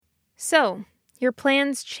So, your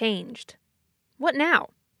plans changed. What now?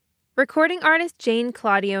 Recording artist Jane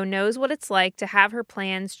Claudio knows what it's like to have her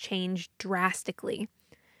plans change drastically.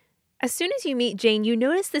 As soon as you meet Jane, you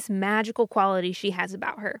notice this magical quality she has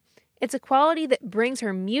about her. It's a quality that brings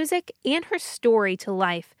her music and her story to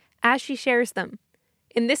life as she shares them.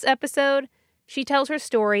 In this episode, she tells her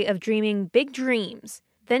story of dreaming big dreams,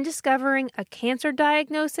 then discovering a cancer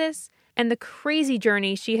diagnosis, and the crazy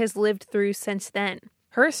journey she has lived through since then.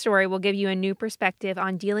 Her story will give you a new perspective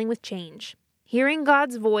on dealing with change, hearing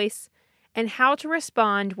God's voice, and how to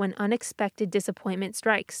respond when unexpected disappointment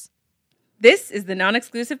strikes. This is the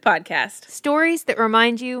Non-Exclusive Podcast. Stories that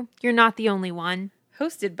remind you you're not the only one.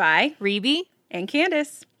 Hosted by Rebe and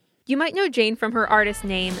Candace. You might know Jane from her artist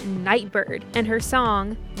name, Nightbird, and her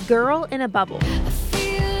song, Girl in a Bubble.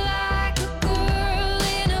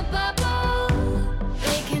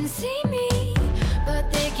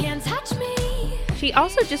 She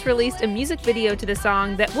also just released a music video to the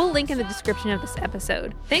song that we'll link in the description of this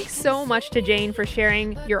episode. Thanks so much to Jane for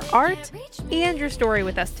sharing your art and your story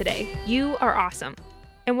with us today. You are awesome.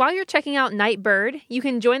 And while you're checking out Nightbird, you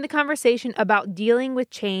can join the conversation about dealing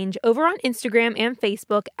with change over on Instagram and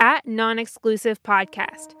Facebook at Non-Exclusive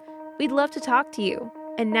Podcast. We'd love to talk to you.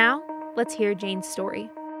 And now, let's hear Jane's story.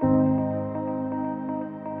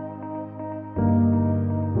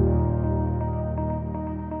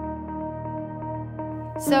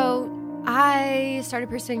 So I started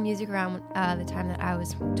pursuing music around the time that I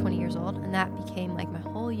was 20 years old, and that became like my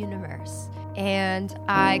whole universe. And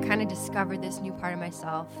I kind of discovered this new part of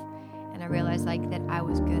myself, and I realized like that I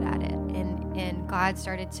was good at it. And God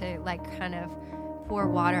started to like kind of pour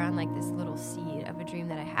water on like this little seed of a dream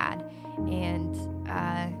that I had.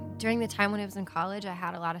 And during the time when I was in college, I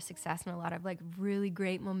had a lot of success and a lot of like really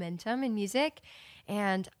great momentum in music.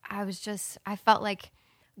 And I felt like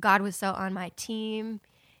God was so on my team.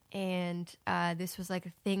 And this was like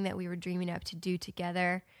a thing that we were dreaming up to do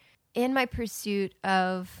together. In my pursuit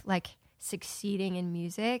of like succeeding in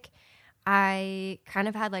music, I kind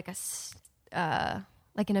of had like an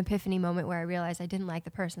epiphany moment where I realized I didn't like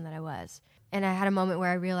the person that I was. And I had a moment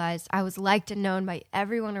where I realized I was liked and known by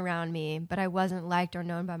everyone around me, but I wasn't liked or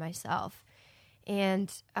known by myself.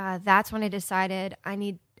 And that's when I decided I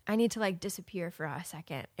need to like disappear for a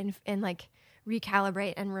second and like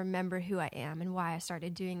recalibrate and remember who I am and why I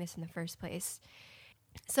started doing this in the first place.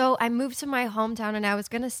 So I moved to my hometown, and I was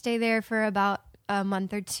going to stay there for about a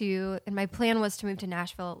month or two, and my plan was to move to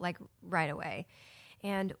Nashville like right away.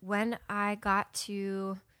 And when I got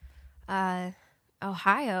to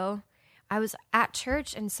Ohio, I was at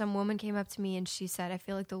church, and some woman came up to me and she said, I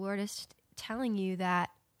feel like the Lord is telling you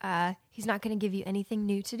that he's not going to give you anything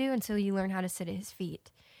new to do until you learn how to sit at his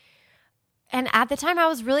feet. And at the time, I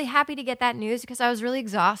was really happy to get that news because I was really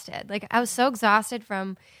exhausted. Like, I was so exhausted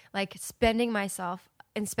from, like, spending myself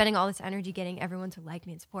and spending all this energy getting everyone to like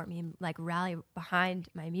me and support me and, like, rally behind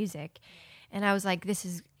my music. And I was like, this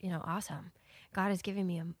is, awesome. God has given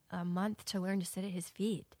me a month to learn to sit at his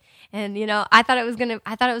feet. And, I thought it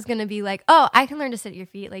was gonna be like, oh, I can learn to sit at your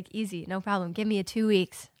feet, like, easy, no problem. Give me 2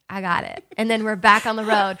 weeks. I got it. And then we're back on the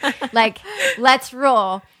road. Like, let's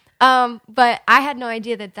roll. But I had no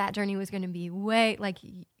idea that journey was going to be way, like,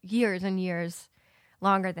 years and years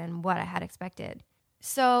longer than what I had expected.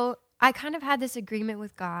 So I kind of had this agreement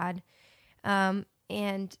with God,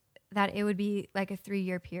 and that it would be like a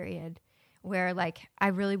 3-year period where, like, I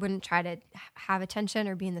really wouldn't try to have attention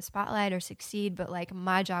or be in the spotlight or succeed, but, like,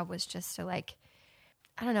 my job was just to, like,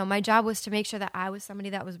 my job was to make sure that I was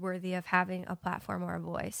somebody that was worthy of having a platform or a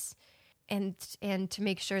voice. And to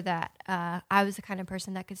make sure that I was the kind of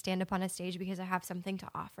person that could stand up on a stage because I have something to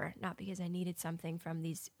offer, not because I needed something from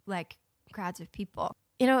these, like, crowds of people.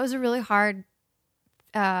 It was a really hard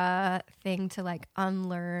thing to, like,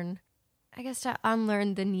 unlearn. I guess to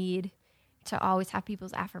unlearn the need to always have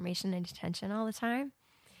people's affirmation and attention all the time.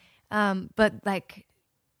 But, like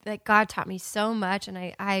God taught me so much, and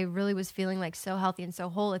I really was feeling, like, so healthy and so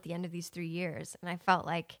whole at the end of these 3 years. And I felt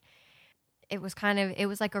like it was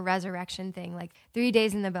like a resurrection thing, like 3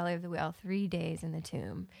 days in the belly of the whale, 3 days in the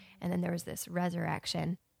tomb. And then there was this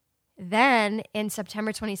resurrection. Then in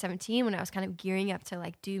September 2017, when I was kind of gearing up to,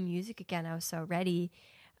 like, do music again, I was so ready.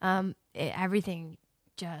 Everything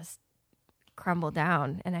just crumbled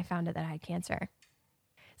down, and I found out that I had cancer.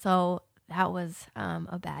 So that was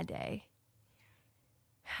a bad day.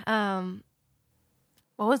 What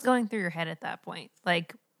was going through your head at that point?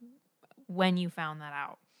 Like, when you found that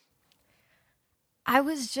out? I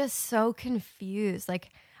was just so confused. Like,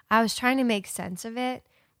 I was trying to make sense of it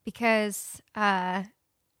because I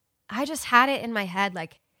just had it in my head,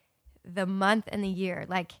 like, the month and the year.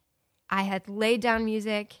 Like, I had laid down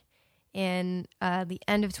music in the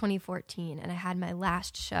end of 2014, and I had my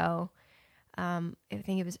last show. I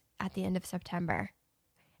think it was at the end of September.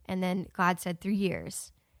 And then God said 3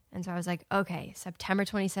 years. And so I was like, okay, September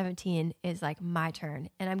 2017 is like my turn.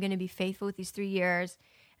 And I'm going to be faithful with these 3 years.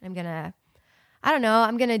 And I'm going to, I don't know,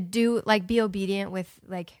 I'm going to do like be obedient with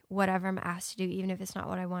like whatever I'm asked to do, even if it's not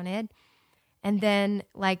what I wanted. And then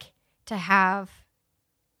like to have,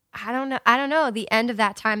 I don't know, the end of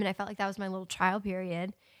that time. And I felt like that was my little trial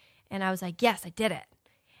period. And I was like, yes, I did it.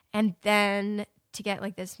 And then to get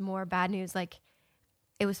like this more bad news, like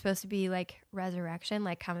it was supposed to be like resurrection,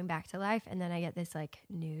 like coming back to life. And then I get this like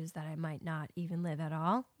news that I might not even live at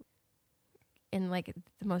all in like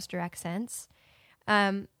the most direct sense.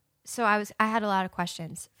 So I had a lot of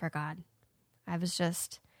questions for God. I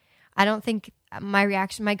don't think my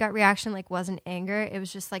gut reaction like wasn't anger. It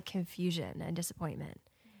was just like confusion and disappointment.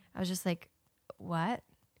 I was just like, what?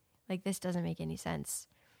 Like, this doesn't make any sense.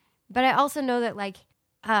 But I also know that like,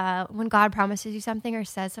 when God promises you something or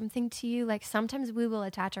says something to you, like sometimes we will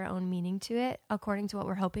attach our own meaning to it according to what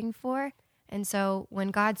we're hoping for. And so when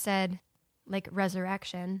God said like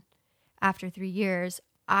resurrection after 3 years,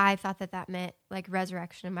 I thought that meant like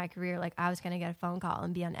resurrection in my career. Like I was going to get a phone call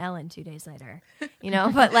and be on Ellen 2 days later,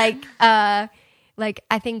 but like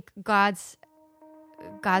I think God's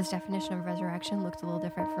definition of resurrection looked a little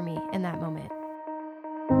different for me in that moment.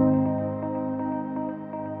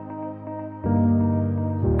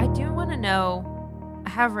 Know,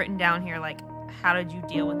 I have written down here, like, how did you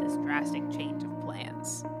deal with this drastic change of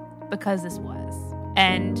plans? Because this was.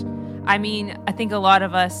 And I mean, I think a lot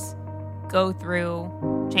of us go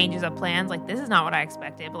through changes of plans. Like, this is not what I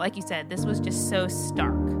expected. But like you said, this was just so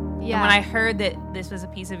stark. Yeah. And when I heard that this was a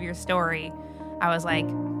piece of your story, I was like,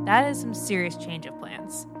 that is some serious change of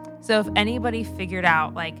plans. So if anybody figured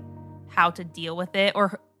out, like, how to deal with it,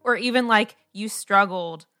 or even, like, you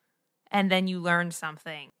struggled and then you learned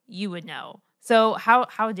something, you would know. So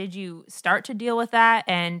how did you start to deal with that,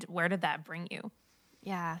 and where did that bring you?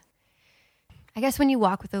 Yeah. I guess when you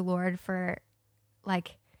walk with the Lord for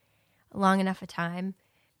like long enough a time,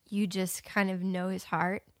 you just kind of know his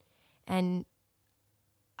heart, and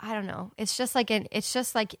I don't know. It's just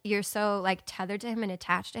like you're so like tethered to him and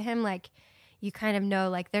attached to him. Like you kind of know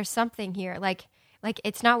like there's something here. Like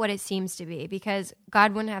it's not what it seems to be, because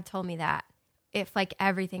God wouldn't have told me that if like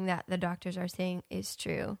everything that the doctors are saying is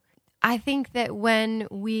true. I think that when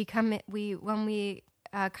we kind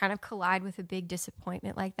of collide with a big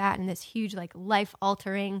disappointment like that, and this huge like life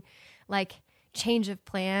altering like change of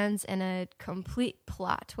plans and a complete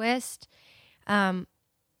plot twist,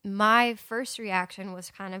 my first reaction was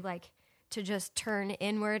kind of like to just turn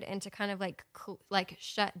inward and to kind of like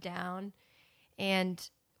shut down and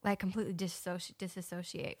like completely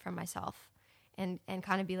disassociate from myself. And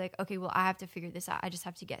kind of be like, okay, well, I have to figure this out. I just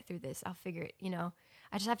have to get through this. I'll figure it,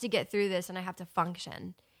 I just have to get through this, and I have to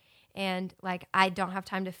function. And like, I don't have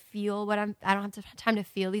time to feel I don't have time to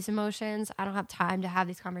feel these emotions. I don't have time to have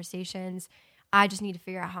these conversations. I just need to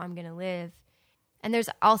figure out how I'm going to live. And there's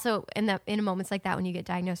also in moments like that, when you get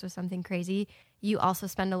diagnosed with something crazy, you also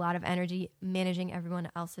spend a lot of energy managing everyone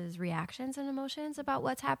else's reactions and emotions about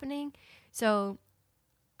what's happening. So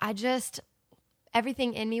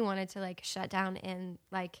everything in me wanted to like shut down and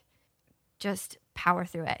like just power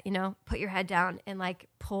through it, put your head down and like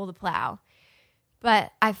pull the plow.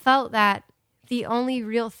 But I felt that the only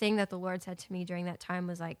real thing that the Lord said to me during that time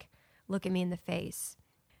was like, look at me in the face.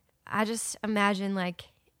 I just imagine like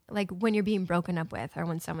when you're being broken up with, or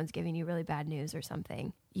when someone's giving you really bad news or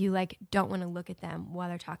something, you like don't want to look at them while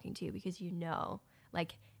they're talking to you, because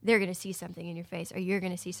like they're going to see something in your face, or you're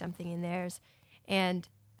going to see something in theirs. And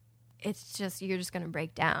it's just, you're just going to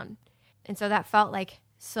break down. And so that felt like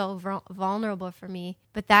so vulnerable for me.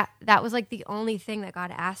 But that was like the only thing that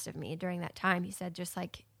God asked of me during that time. He said, just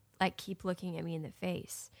like keep looking at me in the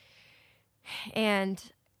face. And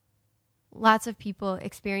lots of people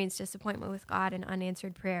experience disappointment with God and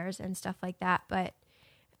unanswered prayers and stuff like that. But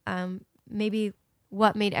maybe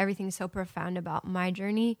what made everything so profound about my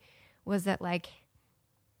journey was that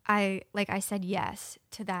I said yes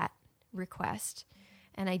to that request.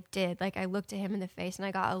 And I did. Like, I looked at him in the face and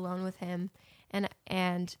I got alone with him.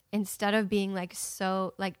 And instead of being like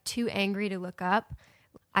so like too angry to look up,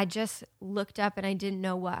 I just looked up, and I didn't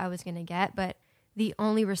know what I was going to get. But the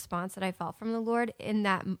only response that I felt from the Lord in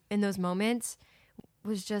those moments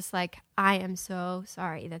was just like, I am so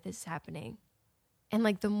sorry that this is happening. And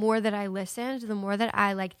like the more that I listened, the more that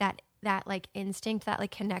I like that like instinct, that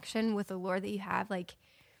like connection with the Lord that you have, like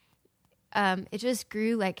it just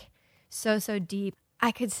grew like so deep.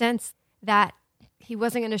 I could sense that he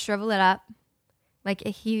wasn't going to shrivel it up. Like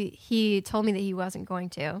he told me that he wasn't going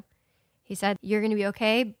to. He said, you're going to be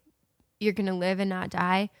okay. You're going to live and not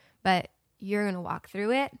die, but you're going to walk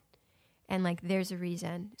through it. And like, there's a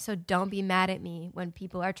reason. So don't be mad at me when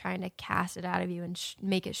people are trying to cast it out of you and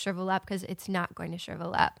make it shrivel up, because it's not going to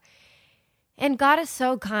shrivel up. And God is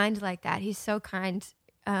so kind like that. He's so kind,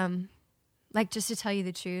 like just to tell you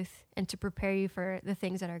the truth and to prepare you for the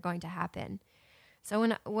things that are going to happen.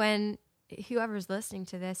 So when whoever's listening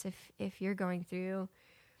to this, if you're going through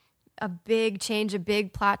a big change, a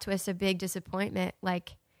big plot twist, a big disappointment,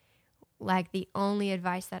 like the only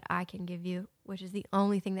advice that I can give you, which is the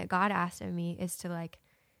only thing that God asked of me, is to like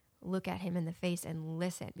look at him in the face and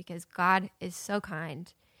listen, because God is so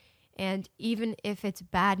kind. And even if it's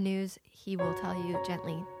bad news, he will tell you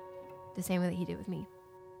gently, the same way that he did with me.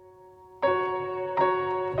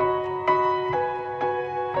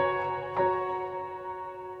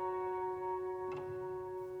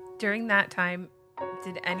 During that time,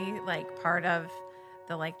 did any like part of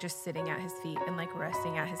the like just sitting at his feet and like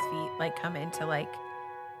resting at his feet like come into like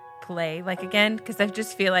play like again? Because I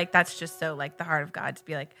just feel like that's just so like the heart of God to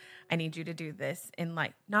be like, I need you to do this, and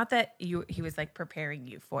like not that he was like preparing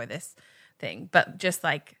you for this thing, but just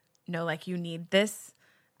like no, like you need this,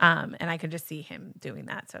 and I could just see him doing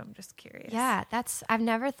that. So I'm just curious. Yeah, I've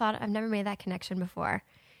never made that connection before.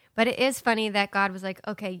 But it is funny that God was like,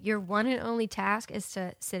 okay, your one and only task is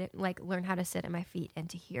to learn how to sit at my feet and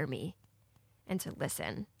to hear me and to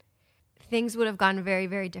listen. Things would have gone very,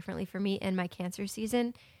 very differently for me in my cancer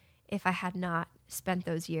season if I had not spent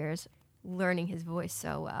those years learning his voice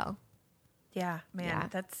so well. Yeah, man, Yeah.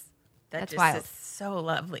 That's just wild. is so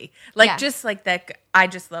lovely. Like Yeah. just like that. I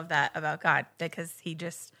just love that about God, because he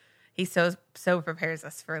so prepares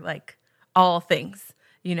us for like all things,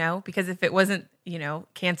 you know, because if it wasn't, you know,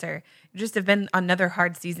 cancer, it would just have been another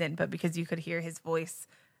hard season, but because you could hear his voice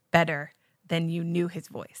better, then you knew his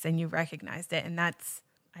voice and you recognized it. And I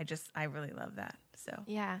really love that. So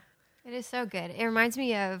Yeah, it is so good. It reminds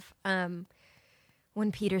me of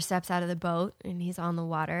when Peter steps out of the boat and he's on the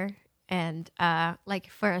water, and like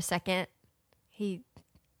for a second,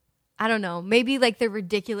 I don't know, maybe like the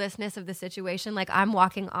ridiculousness of the situation. Like I'm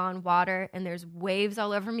walking on water and there's waves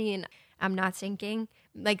all over me and I'm not sinking.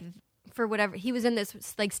 Like for whatever, he was in this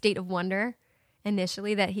like state of wonder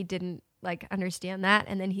initially that he didn't like understand that.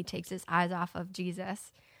 And then he takes his eyes off of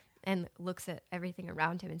Jesus and looks at everything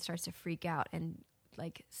around him and starts to freak out and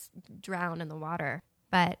like drown in the water.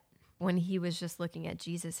 But when he was just looking at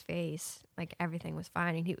Jesus' face, like everything was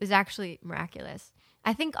fine. And it was actually miraculous.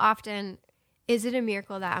 I think often, is it a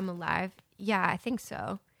miracle that I'm alive? Yeah, I think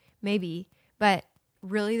so. Maybe. But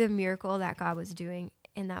really the miracle that God was doing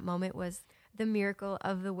in that moment was the miracle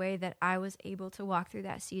of the way that I was able to walk through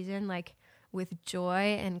that season, like with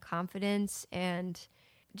joy and confidence and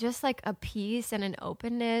just like a peace and an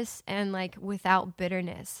openness and like without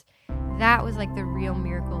bitterness. That was like the real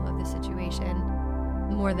miracle of the situation,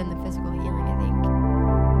 more than the physical healing, I think.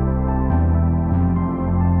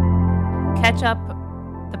 Catch up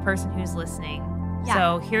the person who's listening. Yeah.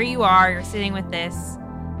 So here you are, you're sitting with this,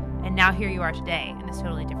 and now here you are today in this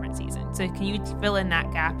totally different season. So can you fill in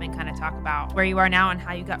that gap and kind of talk about where you are now and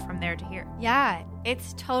how you got from there to here? Yeah,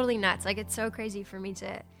 it's totally nuts. Like, it's so crazy for me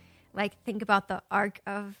to like think about the arc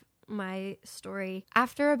of my story.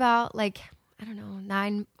 After about like, I don't know,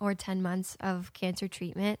 9 or 10 months of cancer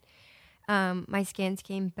treatment, my scans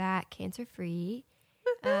came back cancer-free.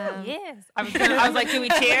 Yes. I was like, do we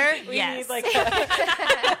cheer? Yes.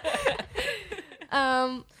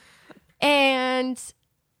 And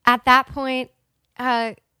at that point,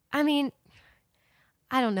 I mean,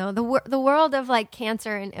 I don't know. The world of like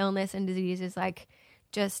cancer and illness and disease is like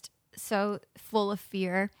just so full of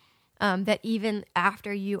fear that even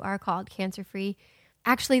after you are called cancer-free,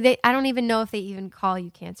 actually, I don't even know if they even call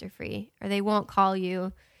you cancer-free, or they won't call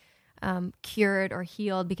you cured or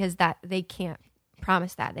healed, because that they can't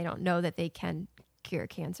promise that. They don't know that they can cure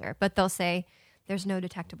cancer, but they'll say there's no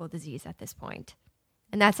detectable disease at this point.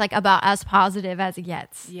 And that's like about as positive as it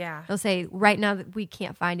gets. yeah. They'll say right now that we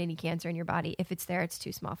can't find any cancer in your body. If it's there, it's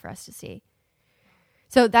too small for us to see.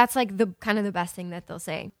 So that's like the kind of the best thing that they'll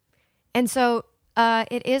say. And so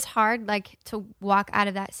it is hard like to walk out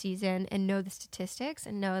of that season and know the statistics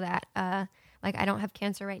and know that like I don't have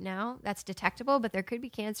cancer right now. That's detectable, but there could be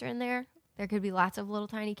cancer in there. There could be lots of little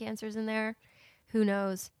tiny cancers in there. Who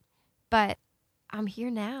knows? But I'm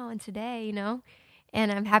here now and today, you know,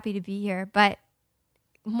 and I'm happy to be here. But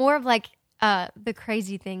more of like the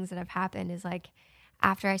crazy things that have happened is like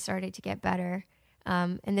after I started to get better,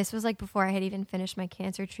 and this was like before I had even finished my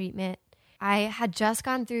cancer treatment, I had just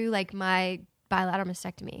gone through like my bilateral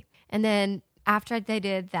mastectomy. And then after they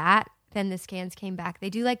did that, then the scans came back. They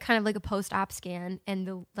do like kind of like a post-op scan,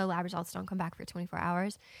 and the lab results don't come back for 24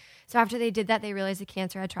 hours. So after they did that, they realized the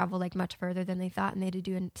cancer had traveled like much further than they thought, and they had to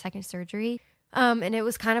do a second surgery. And it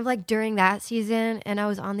was kind of like during that season, and I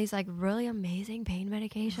was on these like really amazing pain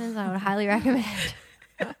medications I would highly recommend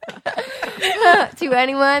to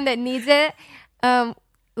anyone that needs it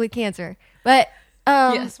with cancer. But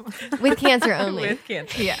Yes. with cancer only. With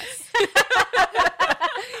cancer, yes.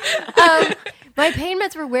 My pain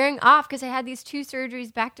meds were wearing off because I had these 2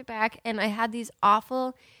 surgeries back to back, and I had these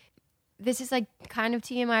awful. This is like kind of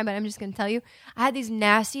TMI, but I'm just gonna tell you, I had these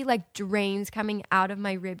nasty like drains coming out of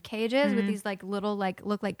my rib cages with these like little like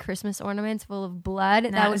look like Christmas ornaments full of blood.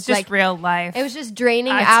 That was just like real life. it was just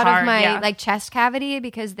draining It's out hard, of my yeah. like chest cavity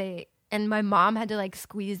because and my mom had to like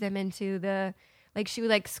squeeze them into she would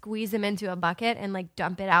like squeeze them into a bucket and like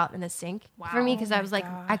dump it out in the sink for me because I was like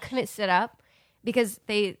I couldn't sit up because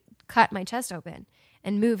they cut my chest open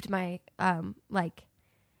and moved my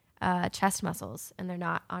chest muscles, and they're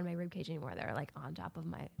not on my rib cage anymore. They're like on top of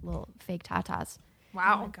my little fake tatas. Oh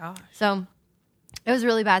my gosh. So it was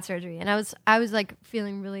really bad surgery, and I was like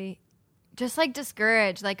feeling really just like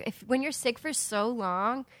discouraged. Like when you're sick for so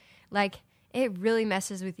long, like it really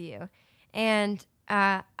messes with you. And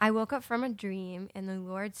I woke up from a dream, and the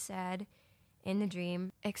Lord said in the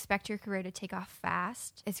dream, expect your career to take off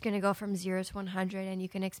fast. It's going to go from 0 to 100, and you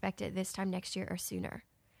can expect it this time next year or sooner.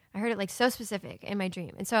 I heard it like so specific in my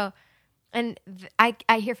dream. And so,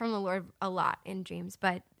 I hear from the Lord a lot in dreams,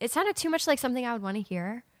 but it sounded too much like something I would want to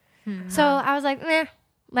hear. So I was like,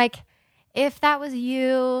 like if that was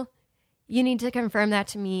you, you need to confirm that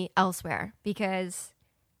to me elsewhere because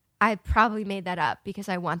I probably made that up because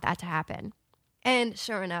I want that to happen. And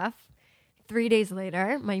sure enough, 3 days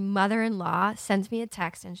later, my mother-in-law sends me a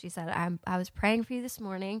text and she said, I was praying for you this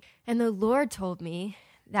morning, and the Lord told me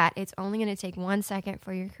that it's only going to take 1 second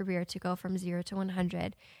for your career to go from 0 to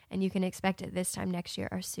 100, and you can expect it this time next year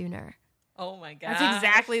or sooner. Oh my god. That's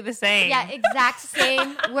exactly the same. Yeah, exact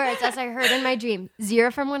same words as I heard in my dream.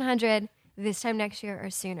 0 from 100, this time next year or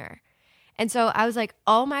sooner. And so I was like,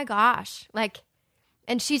 oh my gosh. Like,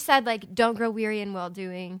 and she said, like, don't grow weary in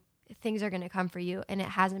well-doing. Things are going to come for you. And it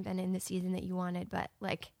hasn't been in the season that you wanted, but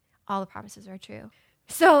like all the promises are true.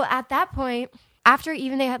 So at that point, after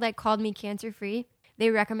even they had like called me cancer-free, they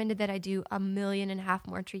recommended that I do 1.5 million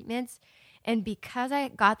more treatments. And because I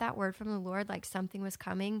got that word from the Lord, like something was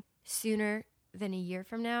coming sooner than a year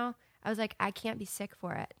from now, I was like, I can't be sick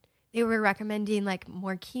for it. They were recommending like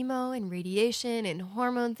more chemo and radiation and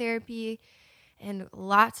hormone therapy and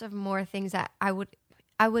lots of more things that I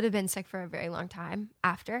would have been sick for a very long time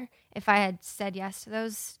after if I had said yes to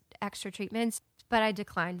those extra treatments. But I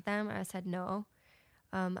declined them. I said no.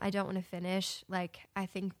 I don't want to finish. Like, I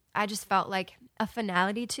think I just felt like a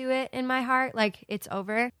finality to it in my heart. Like, it's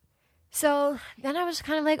over. So then I was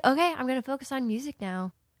kind of like, okay, I'm going to focus on music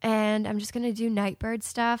now. And I'm just going to do Nightbird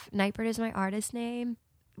stuff. Nightbird is my artist name,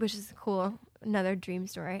 which is cool. Another dream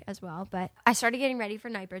story as well. But I started getting ready for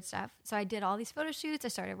Nightbird stuff. So I did all these photo shoots. I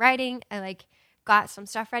started writing. I like got some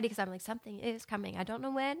stuff ready because I'm like, something is coming. I don't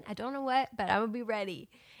know when. I don't know what, but I will be ready.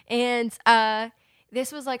 And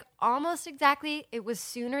this was like almost exactly, it was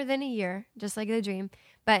sooner than a year, just like the dream.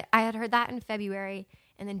 But I had heard that in February.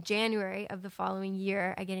 And then January of the following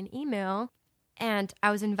year, I get an email. And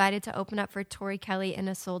I was invited to open up for Tori Kelly in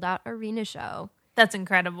a sold-out arena show. That's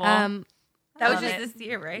incredible. That was Love just it. this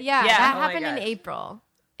year, right? Yeah, Yeah. that Oh my happened in gosh. April.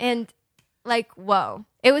 And like, whoa.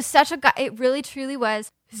 It was such it really truly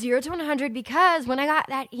was 0 to 100 because when I got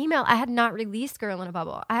that email, I had not released Girl in a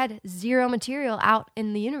Bubble. I had 0 material out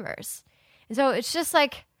in the universe. And so it's just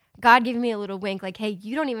like God giving me a little wink, like, hey,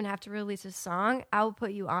 you don't even have to release a song. I will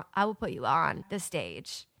put you on the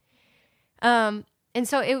stage. And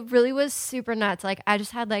so it really was super nuts. Like, I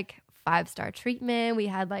just had like 5-star treatment. We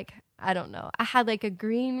had like, I don't know. I had like a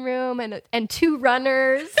green room and 2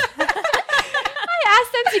 runners. I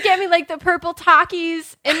asked them to get me like the purple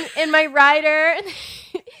Takis in my rider.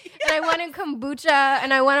 And I wanted kombucha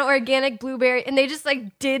and I wanted organic blueberry. And they just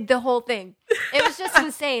like did the whole thing. It was just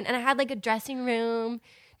insane. And I had like a dressing room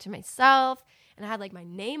to myself. And I had like my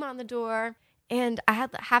name on the door. And I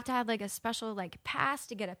have to have like a special like pass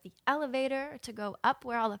to get up the elevator to go up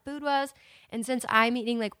where all the food was. And since I'm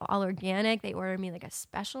eating like all organic, they ordered me like a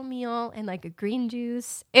special meal and like a green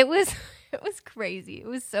juice. It was crazy. It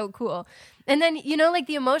was so cool. And then, you know, like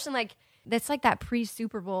the emotion, like that's like that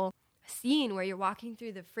pre-Super Bowl scene where you're walking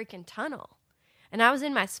through the freaking tunnel. And I was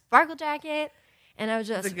in my sparkle jacket and I was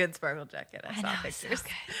just... It's a good sparkle jacket. I saw know, pictures. so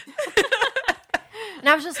good. And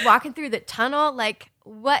I was just walking through the tunnel, like,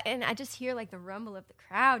 what? And I just hear, like, the rumble of the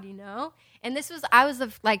crowd, you know? And I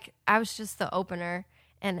was just the opener.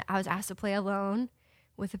 and I was asked to play alone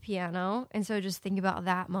with a piano. And so just think about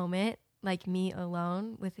that moment, like me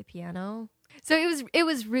alone with a piano. So it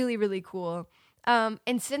was really, really cool.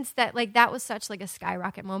 And since that, like, that was such like a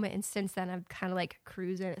skyrocket moment. And since then I'm kind of like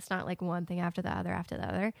cruising. It's not like one thing after the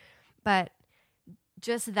other, but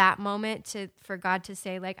just that moment for God to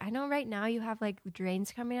say, like, I know right now you have like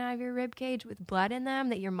drains coming out of your rib cage with blood in them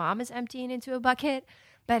that your mom is emptying into a bucket.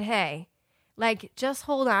 But hey, like, just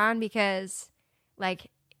hold on, because like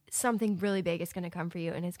something really big is going to come for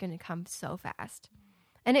you, and it's going to come so fast.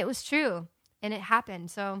 And it was true, and it happened.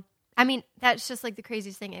 So, I mean, that's just like the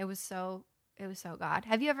craziest thing. It was so God.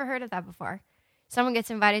 Have you ever heard of that before? Someone gets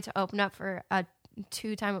invited to open up for a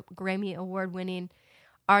 2-time Grammy award-winning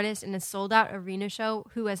artist in a sold-out arena show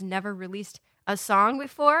who has never released a song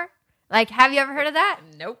before. Like, have you ever heard of that?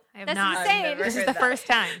 Nope. I have That's not. insane. This is the first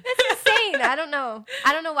time. That's insane. I don't know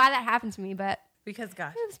why that happened to me, but Because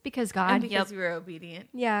God. it was because And God. because you were obedient.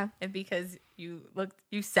 Yeah. And because you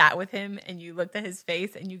sat with him and you looked at his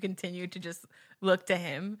face and you continued to just look to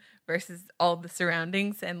him versus all the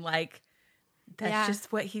surroundings. And like, that's just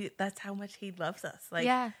that's how much he loves us. Like,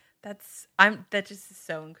 Yeah. that just is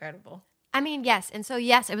so incredible. I mean, yes. And so,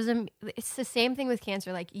 yes, it's the same thing with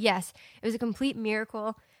cancer. Like, yes, it was a complete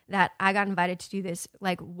miracle that I got invited to do this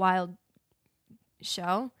like wild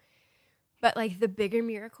show. But like the bigger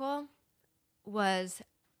miracle was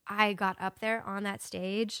I got up there on that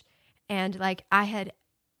stage and like I had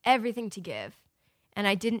everything to give, and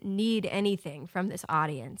I didn't need anything from this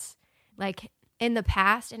audience. Like, in the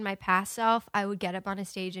past, in my past self, I would get up on a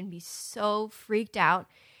stage and be so freaked out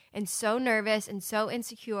and so nervous and so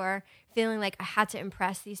insecure, feeling like I had to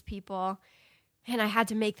impress these people and I had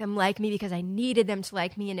to make them like me because I needed them to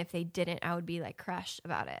like me. And if they didn't, I would be like crushed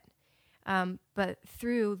about it. But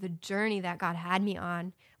through the journey that God had me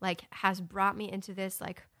on, like, has brought me into this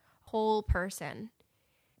like whole person,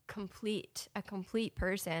 a complete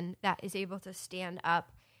person that is able to stand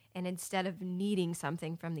up, and instead of needing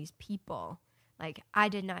something from these people, like, I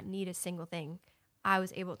did not need a single thing. I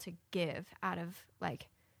was able to give out of like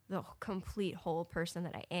the complete whole person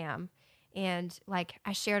that I am. And like,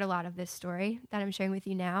 I shared a lot of this story that I'm sharing with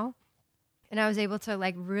you now. And I was able to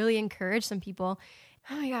like really encourage some people.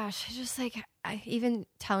 Oh my gosh, just like, even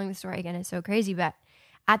telling the story again is so crazy. But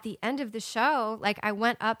at the end of the show, like, I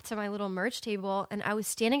went up to my little merch table and I was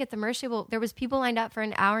standing at the merch table. There was people lined up for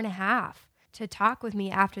an hour and a half to talk with me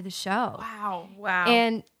after the show. Wow.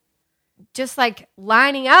 And just like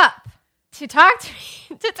lining up to talk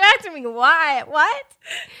to me. Why? What?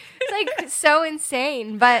 It's like so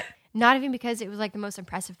insane. But not even because it was like the most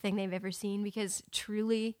impressive thing they've ever seen, because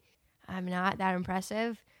truly I'm not that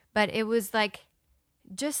impressive. But it was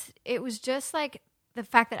just like the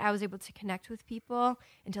fact that I was able to connect with people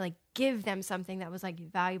and to like give them something that was like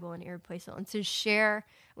valuable and irreplaceable, and to share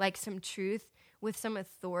like some truth with some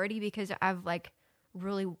authority, because I've like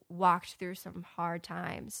really walked through some hard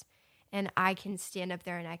times. And I can stand up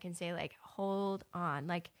there and I can say, like, hold on,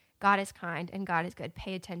 like, God is kind and God is good.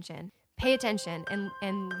 Pay attention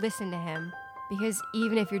and listen to him. Because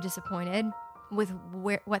even if you're disappointed with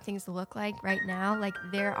what things look like right now, like,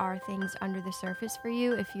 there are things under the surface for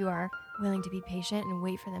you if you are willing to be patient and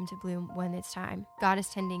wait for them to bloom when it's time. God is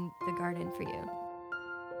tending the garden for you.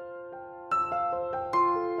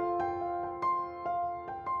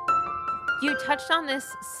 You touched on this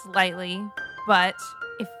slightly, but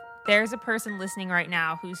if there's a person listening right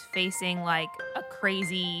now who's facing like a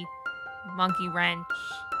crazy monkey wrench,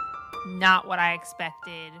 not what I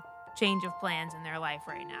expected, change of plans in their life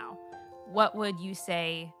right now, what would you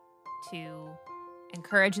say to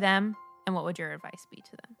encourage them, and what would your advice be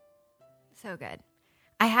to them? So good.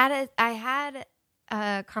 I had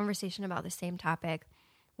a conversation about the same topic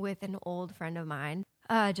with an old friend of mine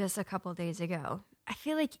just a couple days ago. I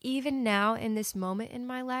feel like even now in this moment in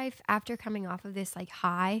my life, after coming off of this like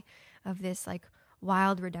high of this like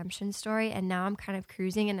wild redemption story, and now I'm kind of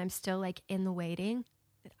cruising and I'm still like in the waiting,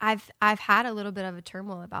 I've had a little bit of a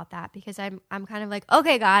turmoil about that, because I'm kind of like,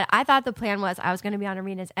 okay, God, I thought the plan was I was going to be on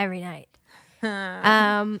arenas every night.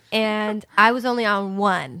 And I was only on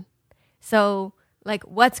one. So like,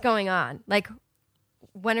 what's going on? Like,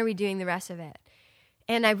 when are we doing the rest of it?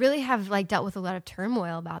 And I really have like dealt with a lot of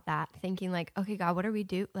turmoil about that, thinking like, okay, God, what are we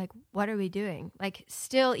doing? Like,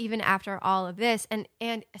 still, even after all of this, and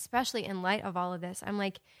especially in light of all of this, I'm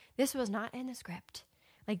like, this was not in the script.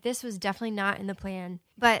 Like, this was definitely not in the plan.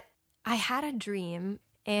 But I had a dream,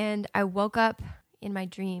 and I woke up. In my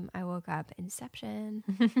dream, I woke up. Inception.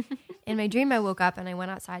 In my dream, I woke up and I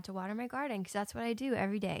went outside to water my garden, because that's what I do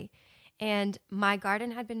every day. And my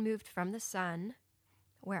garden had been moved from the sun,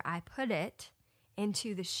 where I put it,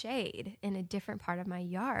 into the shade in a different part of my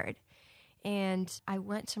yard. And I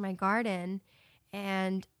went to my garden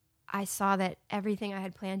and I saw that everything I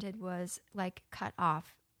had planted was like cut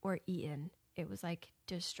off or eaten. It was like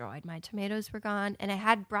destroyed. My tomatoes were gone. And I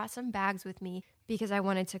had brought some bags with me because I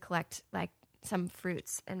wanted to collect like some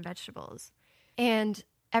fruits and vegetables. And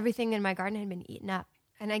everything in my garden had been eaten up.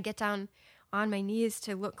 And I get down on my knees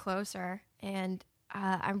to look closer, and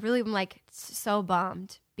I'm really like so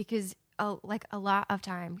bummed because like a lot of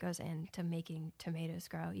time goes into making tomatoes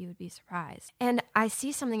grow. You would be surprised. And I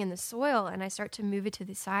see something in the soil, and I start to move it to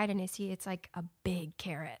the side, and I see it's like a big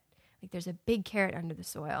carrot. Like there's a big carrot under the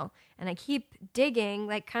soil, and I keep digging,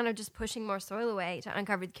 like kind of just pushing more soil away to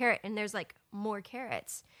uncover the carrot, and there's like more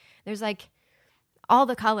carrots. There's like all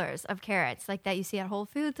the colors of carrots like that you see at Whole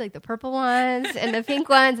Foods, like the purple ones and the pink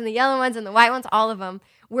ones and the yellow ones and the white ones, all of them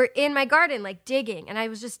were in my garden, like digging. And I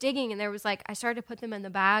was just digging, and there was like, I started to put them in the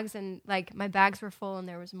bags, and like my bags were full and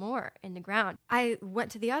there was more in the ground. I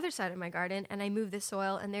went to the other side of my garden and I moved the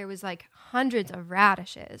soil, and there was like hundreds of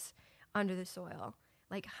radishes under the soil,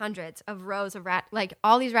 like hundreds of rows of like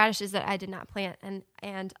all these radishes that I did not plant.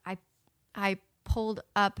 And I pulled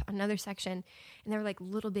up another section, and there were like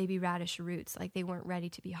little baby radish roots, like they weren't ready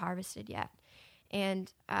to be harvested yet.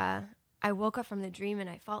 And I woke up from the dream, and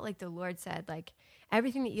I felt like the Lord said, like,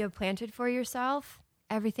 everything that you have planted for yourself,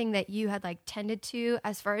 everything that you had like tended to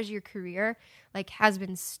as far as your career, like has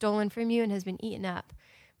been stolen from you and has been eaten up.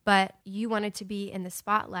 But you wanted to be in the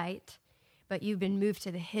spotlight, but you've been moved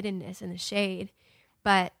to the hiddenness and the shade.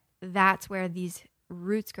 But that's where these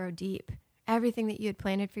roots grow deep. Everything that you had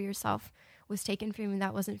planted for yourself was taken from you, and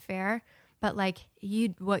that wasn't fair. But like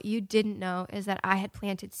what you didn't know is that I had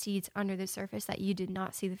planted seeds under the surface that you did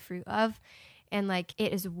not see the fruit of. And like,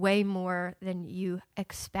 it is way more than you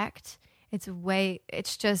expect.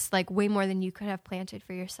 It's just like way more than you could have planted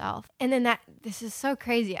for yourself. And then this is so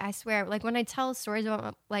crazy. I swear, like when I tell stories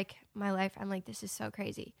about like my life, I'm like, this is so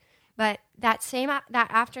crazy. But that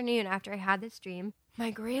afternoon after I had this dream, my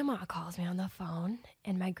grandma calls me on the phone,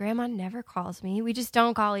 and my grandma never calls me. We just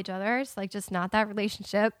don't call each other. It's like just not that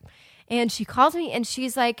relationship. And she calls me, and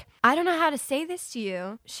she's like, I don't know how to say this to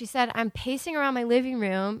you. She said, I'm pacing around my living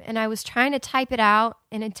room, and I was trying to type it out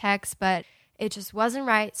in a text, but it just wasn't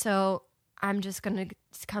right. So I'm just going to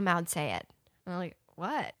come out and say it. And I'm like,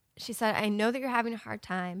 what? She said, I know that you're having a hard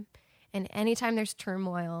time. And anytime there's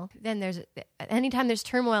turmoil, inside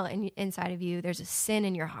of you, there's a sin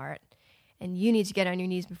in your heart. And you need to get on your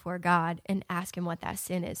knees before God and ask him what that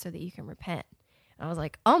sin is so that you can repent. And I was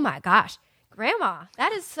like, oh my gosh, Grandma,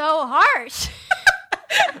 that is so harsh.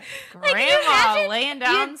 Grandma laying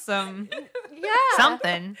down something.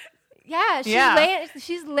 Yeah,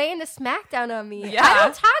 she's laying the smack down on me. Yeah. I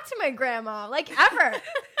don't talk to my grandma, like, ever.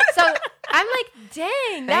 So I'm like,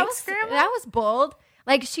 dang, that was bold.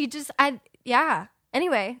 Like,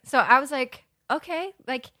 Anyway, so I was like, okay,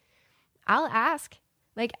 like, I'll ask.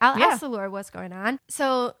 Like, I'll ask the Lord what's going on.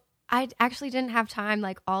 So I actually didn't have time,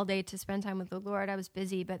 like, all day to spend time with the Lord. I was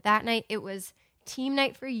busy. But that night, it was team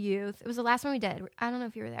night for youth. It was the last one we did. I don't know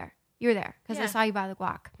if you were there. You were there because I saw you by the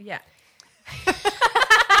guac. Yeah.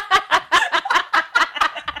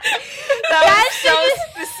 That was so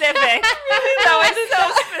specific. That was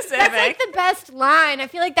so specific. That's like the best line. I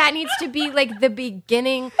feel like that needs to be like the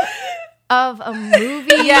beginning of a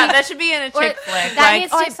movie. Yeah, that should be in a chick flick.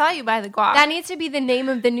 I saw you by the guac. That needs to be the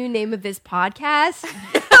new name of this podcast.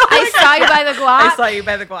 I saw you by the guac. I saw you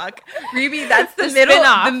by the guac. Ruby, that's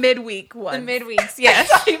the midweek one. The midweeks, yes.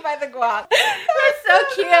 I saw you by the guac. That's so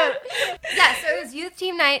cute. Yeah, so it was youth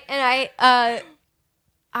team night, and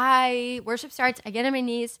I worship starts. I get on my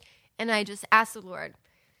knees, and I just ask the Lord,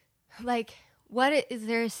 like, is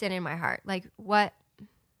there a sin in my heart? Like, what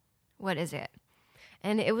is it?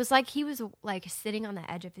 And it was like he was like sitting on the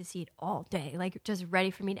edge of his seat all day, like just ready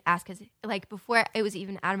for me to ask. Because like before it was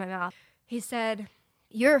even out of my mouth, he said,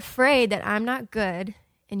 "You're afraid that I'm not good,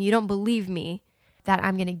 and you don't believe me that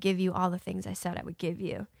I'm going to give you all the things I said I would give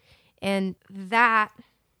you." And that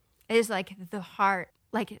is like the heart.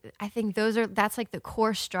 Like I think that's like the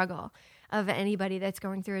core struggle of anybody that's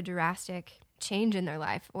going through a drastic change in their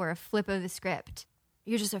life or a flip of the script.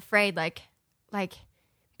 You're just afraid, like.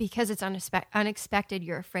 Because it's unexpected,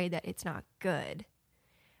 you're afraid that it's not good.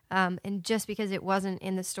 And just because it wasn't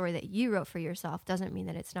in the story that you wrote for yourself doesn't mean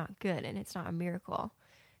that it's not good and it's not a miracle,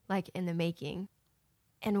 like in the making.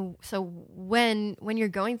 And so when you're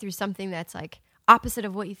going through something that's like opposite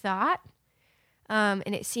of what you thought, and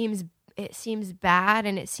it seems bad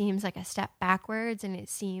and it seems like a step backwards and it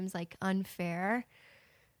seems like unfair,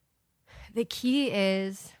 the key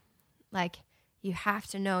is like, you have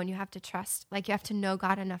to know and you have to trust, like you have to know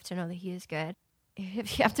God enough to know that he is good. You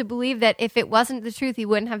have to believe that if it wasn't the truth, he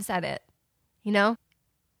wouldn't have said it. You know,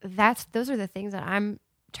 those are the things that I'm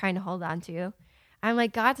trying to hold on to. I'm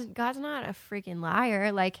like, God's not a freaking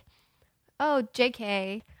liar. Like, oh,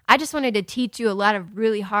 JK, I just wanted to teach you a lot of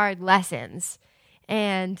really hard lessons.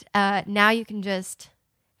 And now you can just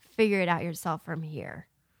figure it out yourself from here.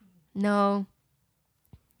 No,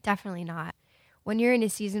 definitely not. When you're in a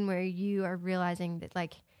season where you are realizing that,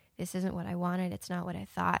 like, this isn't what I wanted, it's not what I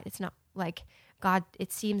thought, it's not like God,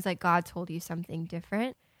 it seems like God told you something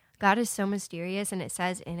different. God is so mysterious, and it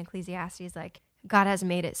says in Ecclesiastes, like, God has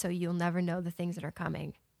made it so you'll never know the things that are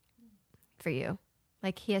coming for you.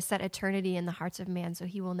 Like, he has set eternity in the hearts of man, so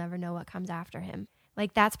he will never know what comes after him.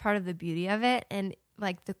 Like, that's part of the beauty of it. And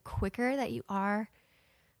like, the quicker that you are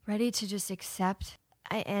ready to just accept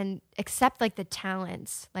like the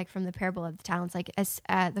talents, like from the parable of the talents, like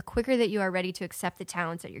the quicker that you are ready to accept the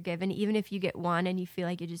talents that you're given, even if you get one and you feel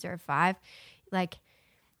like you deserve 5, like,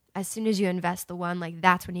 as soon as you invest the one, like,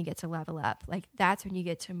 that's when you get to level up. Like, that's when you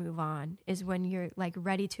get to move on, is when you're like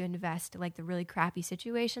ready to invest, like the really crappy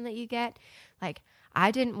situation that you get. Like,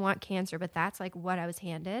 I didn't want cancer, but that's like what I was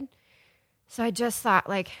handed. So I just thought,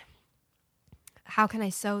 like, how can I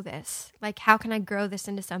sow this? Like, how can I grow this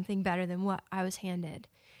into something better than what I was handed?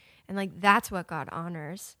 And like, that's what God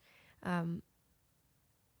honors.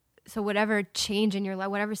 So whatever change in your life,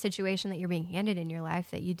 whatever situation that you're being handed in your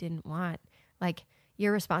life that you didn't want, like,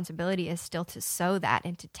 your responsibility is still to sow that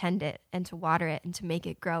and to tend it and to water it and to make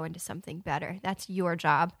it grow into something better. That's your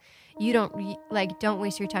job. You don't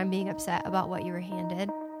waste your time being upset about what you were handed.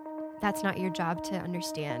 That's not your job to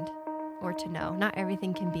understand or to know. Not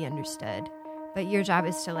everything can be understood, but your job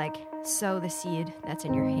is to like sow the seed that's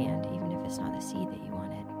in your hand, even if it's not the seed that you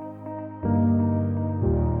wanted.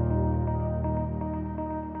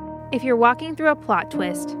 If you're walking through a plot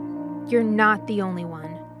twist, you're not the only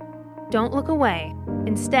one. Don't look away.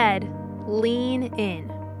 Instead, lean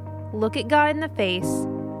in. Look at God in the face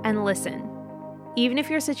and listen. Even if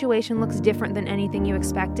your situation looks different than anything you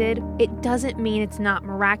expected, it doesn't mean it's not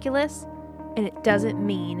miraculous, and it doesn't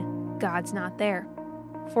mean God's not there.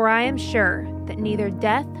 For I am sure that neither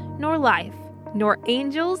death nor life, nor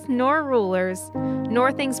angels nor rulers,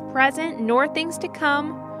 nor things present nor things to come,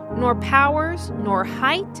 nor powers, nor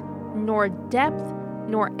height, nor depth,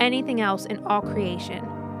 nor anything else in all creation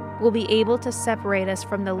will be able to separate us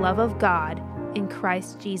from the love of God in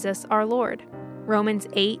Christ Jesus our Lord. Romans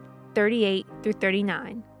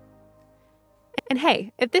 8:38-39. And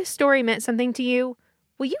hey, if this story meant something to you,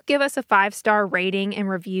 will you give us a 5-star rating and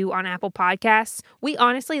review on Apple Podcasts? We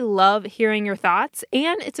honestly love hearing your thoughts,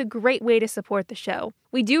 and it's a great way to support the show.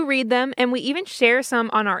 We do read them, and we even share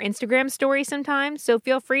some on our Instagram stories sometimes, so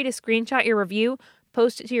feel free to screenshot your review,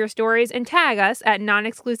 post it to your stories, and tag us at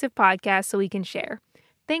Non-Exclusive Podcast so we can share.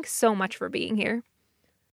 Thanks so much for being here.